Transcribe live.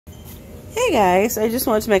Hey guys, I just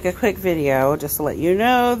wanted to make a quick video just to let you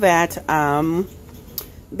know that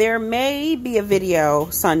there may be a video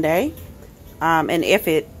Sunday, and if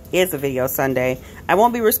it is a video Sunday, I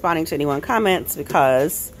won't be responding to anyone's comments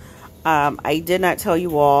because I did not tell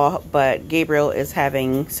you all, but Gabriel is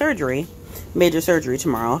having surgery, major surgery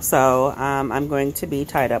tomorrow, so I'm going to be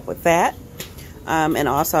tied up with that. And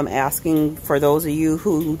also I'm asking for those of you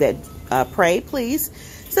who pray, please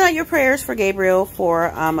send out your prayers for Gabriel for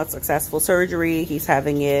a successful surgery. He's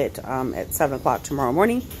having it at 7 o'clock tomorrow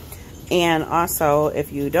morning. And also,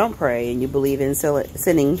 if you don't pray and you believe in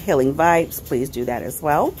sending healing vibes, please do that as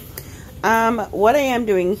well. What I am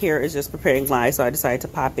doing here is just preparing live, so I decided to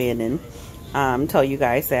pop in and tell you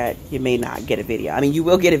guys that you may not get a video. I mean, you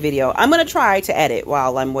will get a video. I'm going to try to edit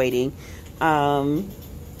while I'm waiting.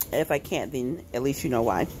 If I can't, then at least you know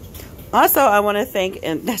why. Also, I want to thank,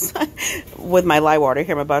 and that's with my lye water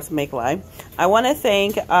here, I'm about to make lye. I want to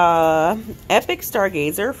thank Epic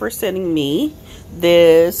Stargazer for sending me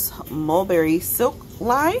this mulberry silk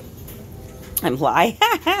lye.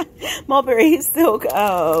 Mulberry silk,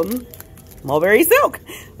 mulberry silk.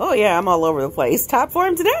 Oh yeah, I'm all over the place. Top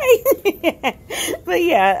form today. But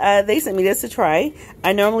yeah, they sent me this to try.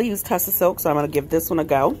 I normally use Tussa Silk, so I'm going to give this one a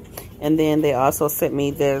go. And then they also sent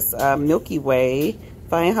me this Milky Way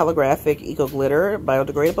Fine Holographic Eco Glitter,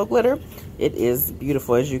 biodegradable glitter. It is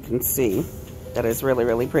beautiful, as you can see. That is really,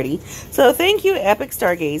 really pretty. So thank you, Epic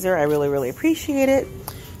Stargazer. I really, really appreciate it.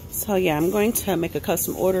 So yeah, I'm going to make a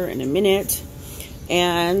custom order in a minute.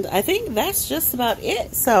 And I think that's just about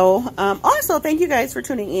it. So also, thank you guys for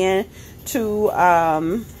tuning in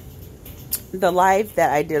to the live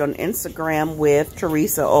that I did on Instagram with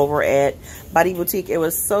Teresa over at Body Boutique. It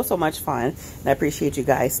was so much fun, and I appreciate you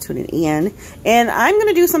guys tuning in. And I'm going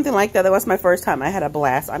to do something like that. That was my first time. I had a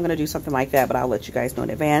blast. I'm going to do something like that, but I'll let you guys know in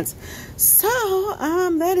advance. So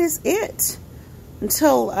that is it.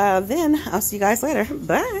 Until then, I'll see you guys later.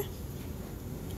 Bye.